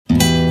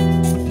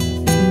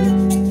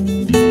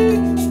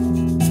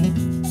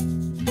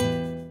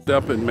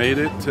up and made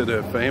it to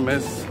the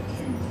famous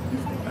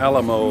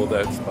Alamo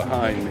that's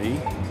behind me.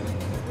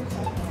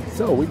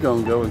 So we're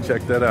gonna go and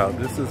check that out.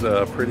 This is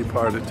a pretty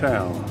part of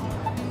town.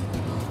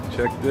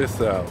 Check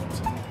this out.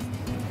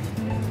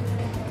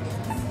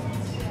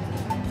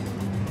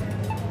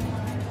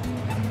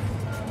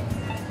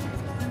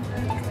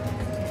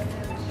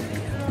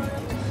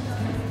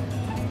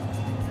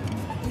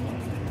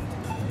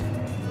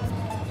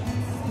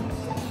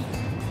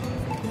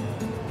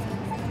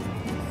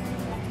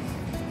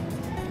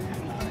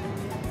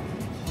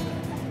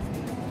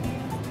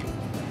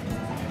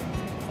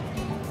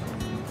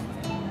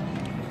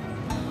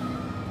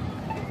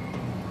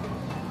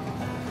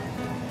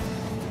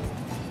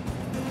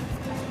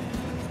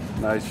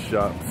 Nice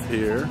shops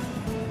here.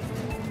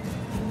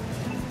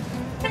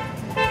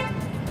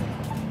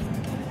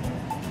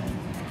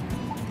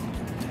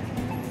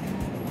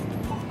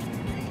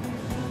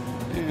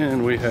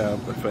 And we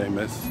have the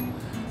famous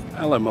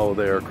Alamo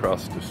there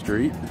across the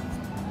street,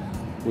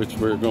 which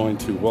we're going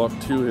to walk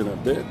to in a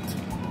bit.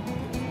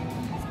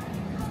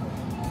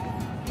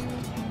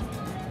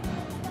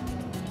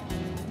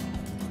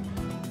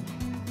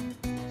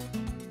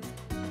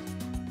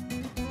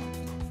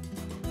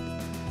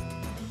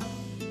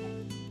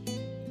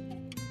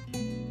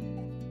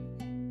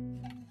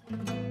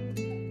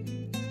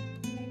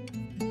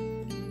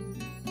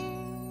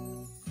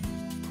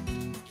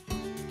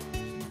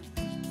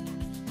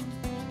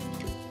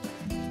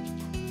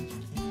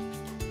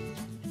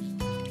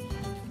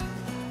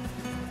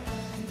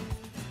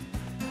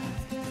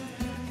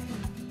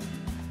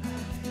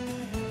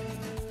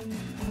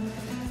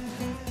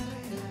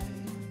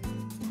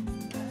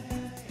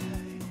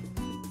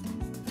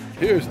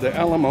 Here's the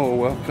Alamo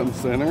Welcome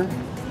Center,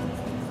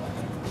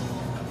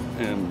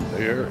 and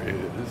there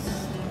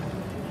is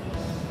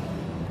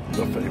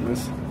the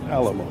famous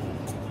Alamo.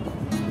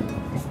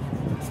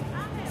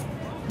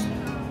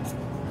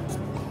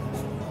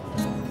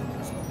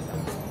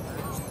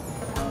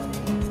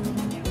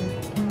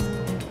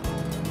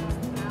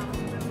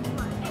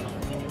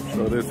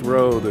 So this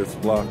road is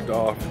blocked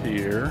off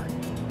here.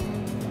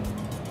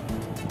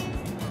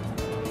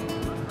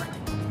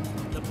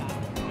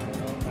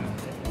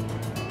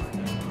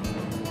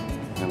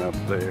 And up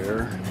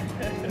there.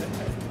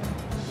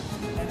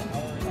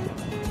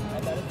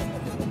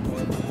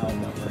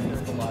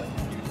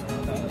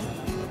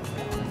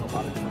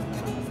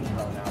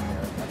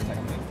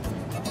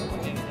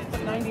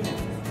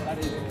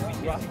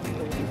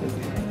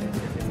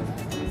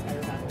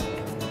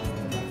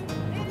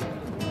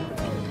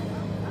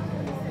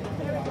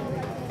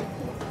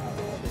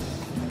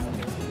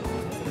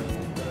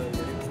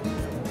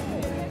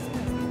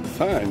 The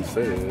sign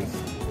says,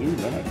 "Do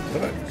not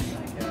touch."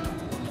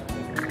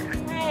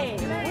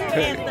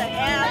 Hey. The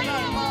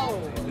Alamo.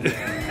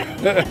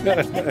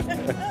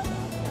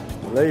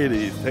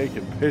 Ladies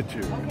taking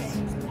pictures.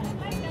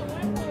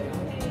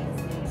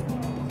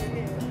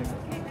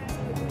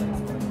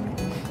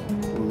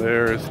 And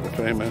there's the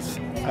famous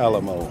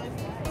Alamo.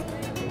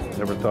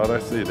 Never thought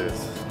I'd see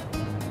this.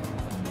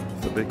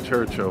 It's a big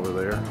church over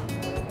there.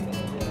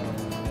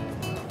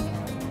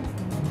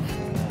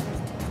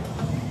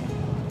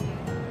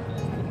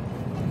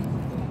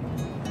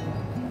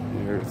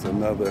 Here's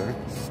another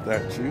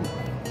statue.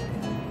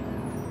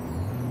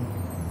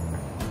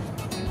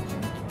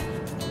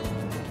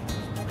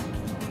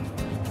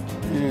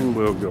 And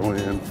we'll go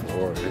in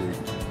for a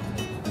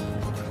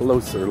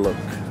closer look.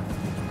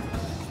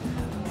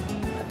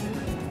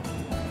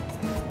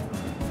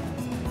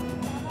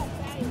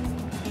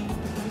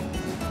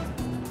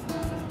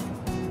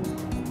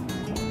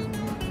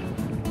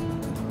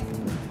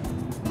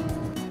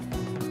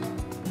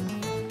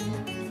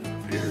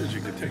 Here's,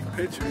 you can take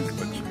pictures,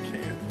 but you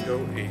can't go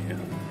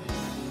in.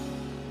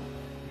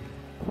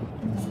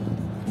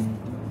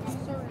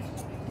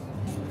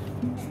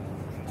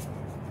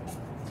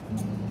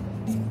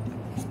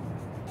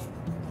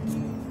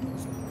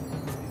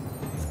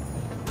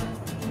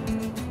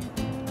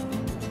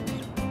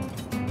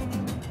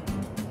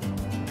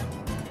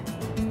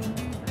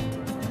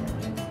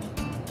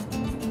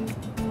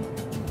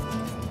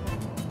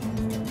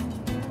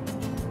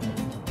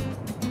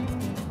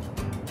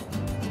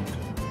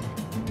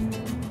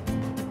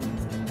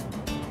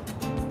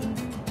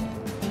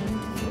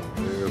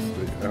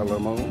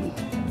 Alamo.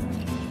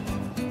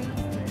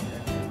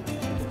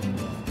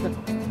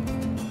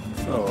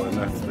 So, and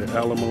that's the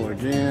Alamo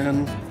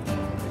again.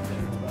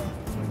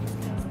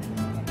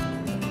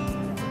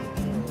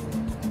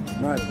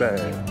 Not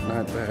bad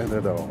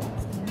at all.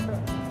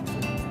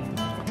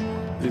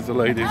 These are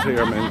ladies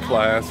here I'm in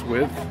class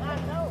with.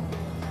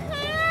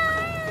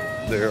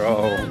 They're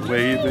all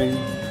waving.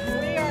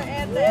 We are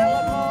at the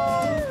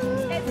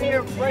Alamo. We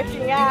are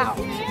breaking out.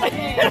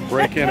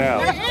 Breaking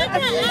out.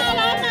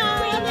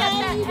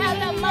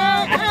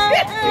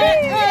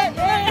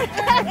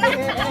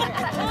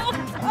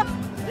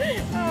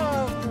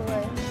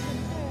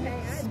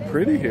 It's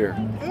pretty here.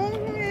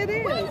 It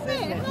is. Wait a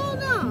minute,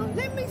 hold on.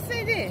 Let me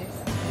see this.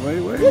 Wait.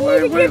 You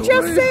need to get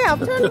yourself.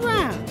 Turn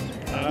around.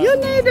 You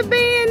need to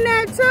be in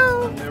there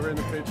too. Never in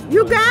the picture.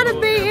 You gotta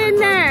be in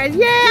there.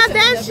 Yeah,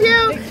 that's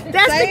you.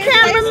 That's the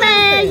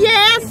cameraman.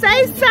 Yeah,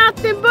 say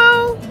something,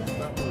 boo.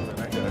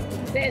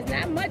 There's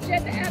not much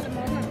at the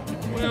Alamo, huh?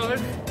 Well,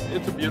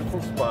 it's a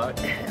beautiful spot.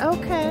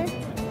 Okay.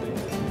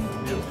 It's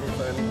beautiful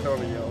San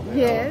Antonio.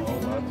 Yes.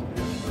 Lots of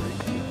history.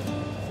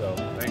 So,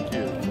 thank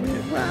you.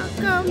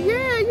 Welcome.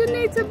 Yeah, you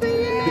need to be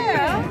in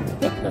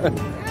there.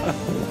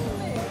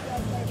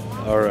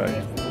 All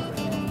right.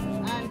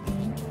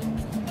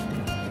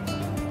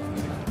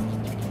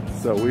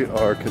 So we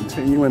are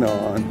continuing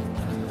on.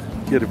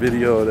 Get a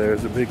video.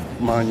 There's a big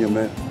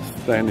monument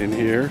standing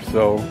here.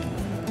 So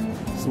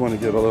just want to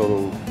get a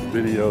little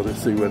video to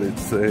see what it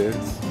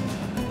says.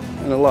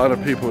 And a lot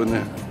of people in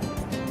the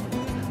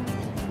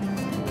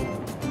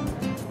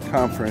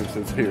conference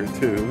is here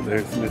too.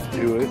 There's Miss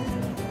Hewitt.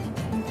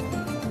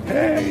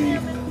 Hey,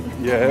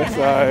 yes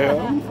I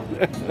am.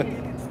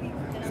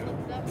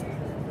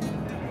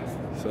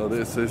 So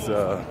this is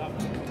a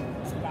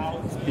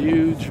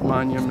huge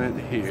monument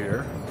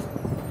here.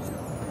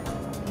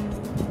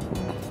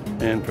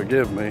 And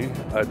forgive me,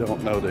 I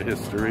don't know the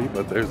history,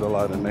 but there's a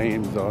lot of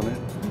names on it.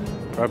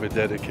 Probably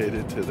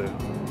dedicated to the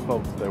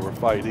folks that were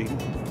fighting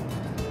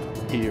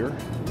here.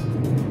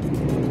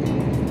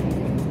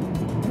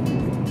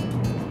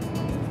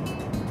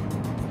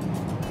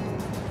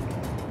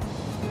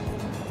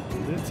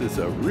 This is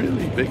a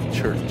really big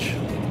church.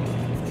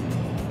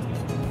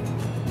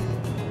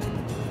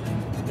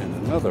 And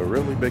another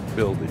really big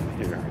building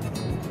here.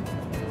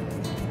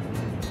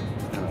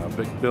 And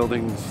big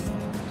buildings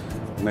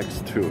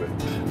next to it.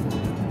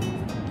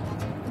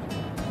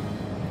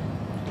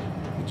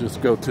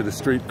 Just go to the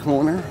street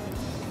corner,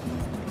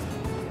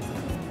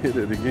 hit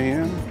it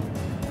again.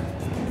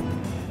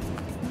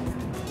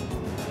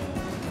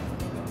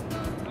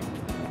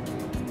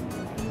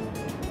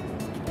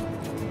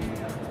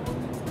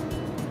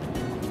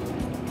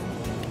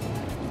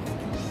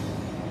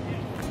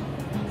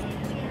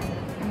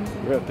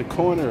 We're at the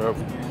corner of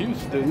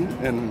Houston,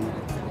 and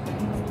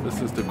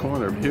this is the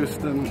corner of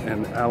Houston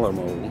and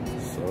Alamo.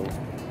 So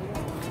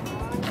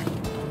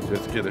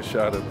just get a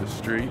shot of the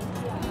street.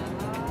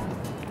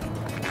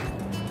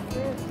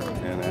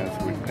 And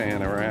as we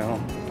pan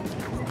around,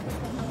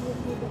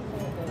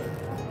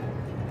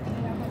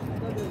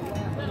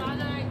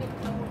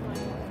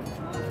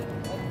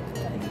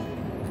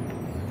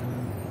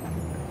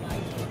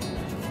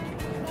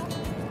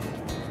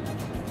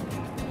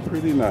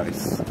 pretty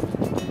nice.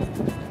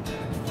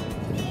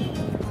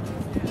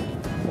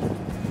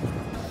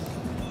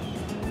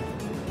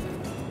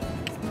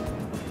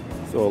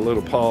 So a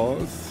little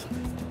pause.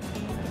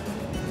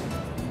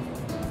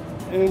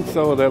 And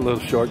so that little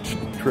short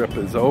trip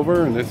is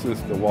over, and this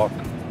is the walk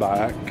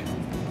back.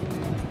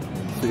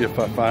 See if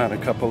I find a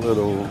couple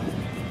little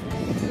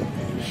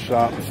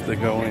shops to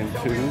go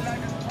into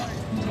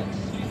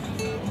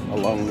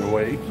along the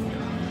way.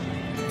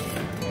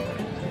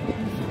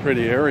 It's a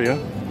pretty area.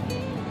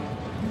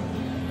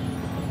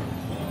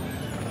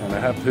 And I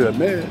have to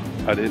admit,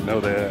 I didn't know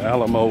that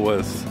Alamo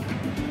was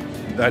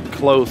that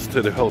close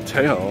to the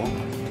hotel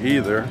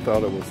either.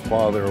 Thought it was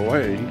farther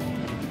away,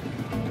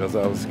 because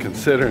I was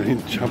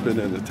considering jumping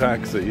in a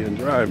taxi and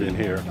driving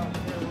here,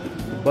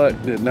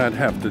 but did not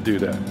have to do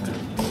that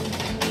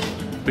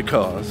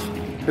because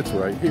it's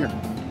right here.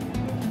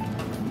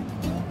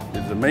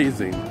 It's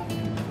amazing.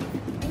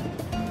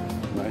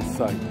 Nice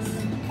sights.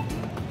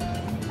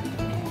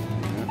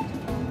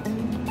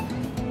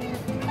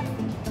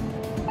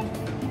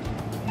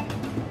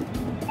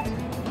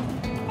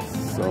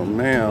 So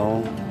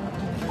now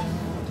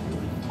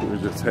we're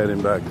just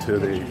heading back to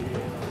the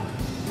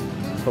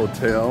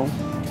hotel.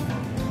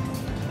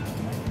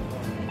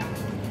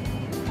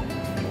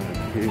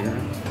 Here.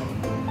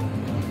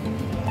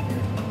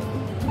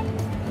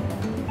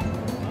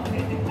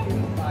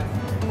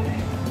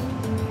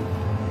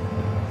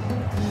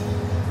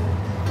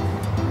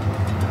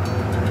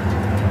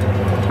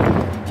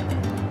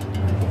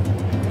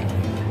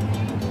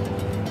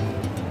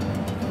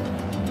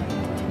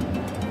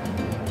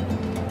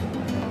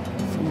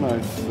 Some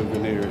nice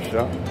souvenir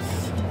shops.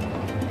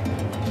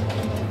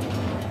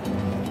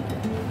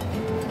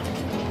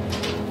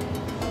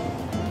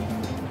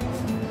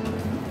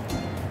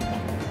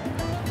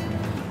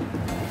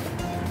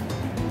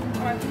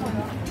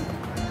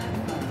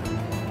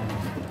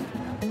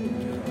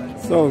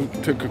 So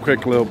took a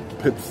quick little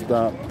pit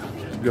stop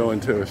to go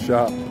into a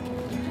shop,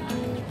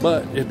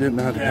 but it did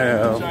not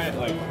have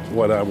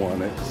what I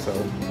wanted, so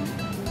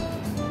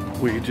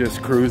we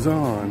just cruise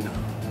on.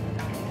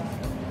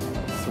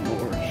 Some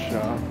more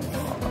shops.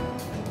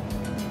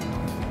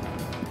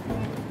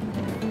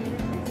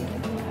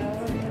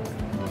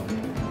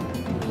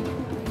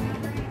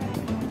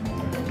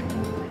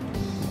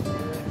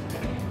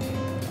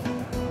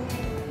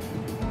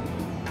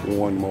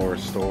 One more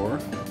store.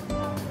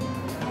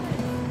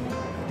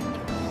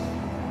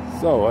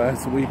 So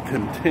as we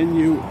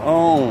continue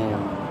on,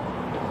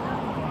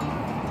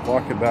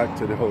 walking back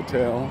to the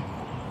hotel,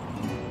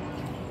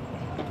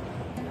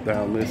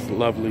 down this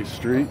lovely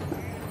street,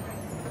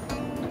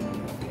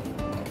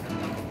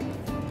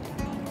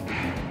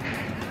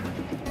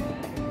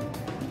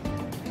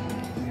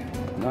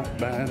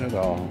 Not at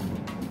all.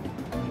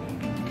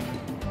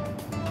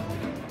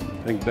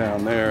 I think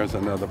down there is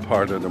another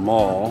part of the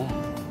mall.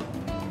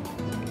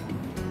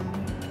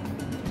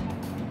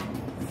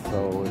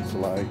 So it's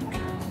like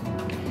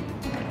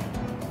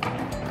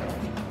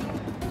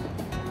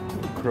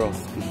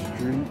across the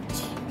street.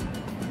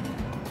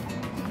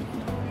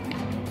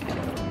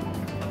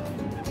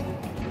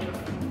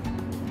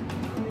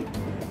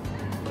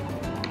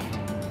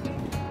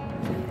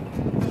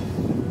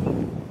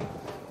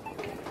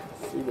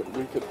 See what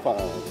we could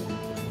find.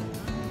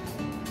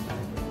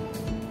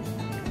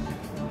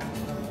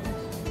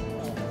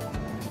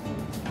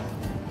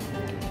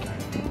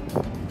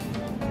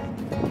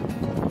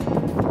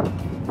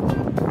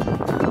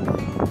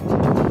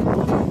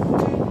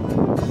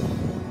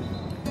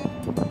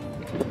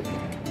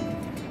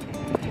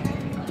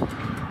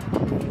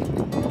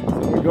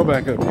 Go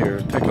back up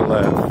here, take a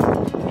left,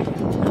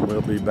 and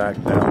we'll be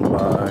back down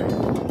by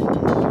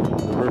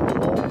the river.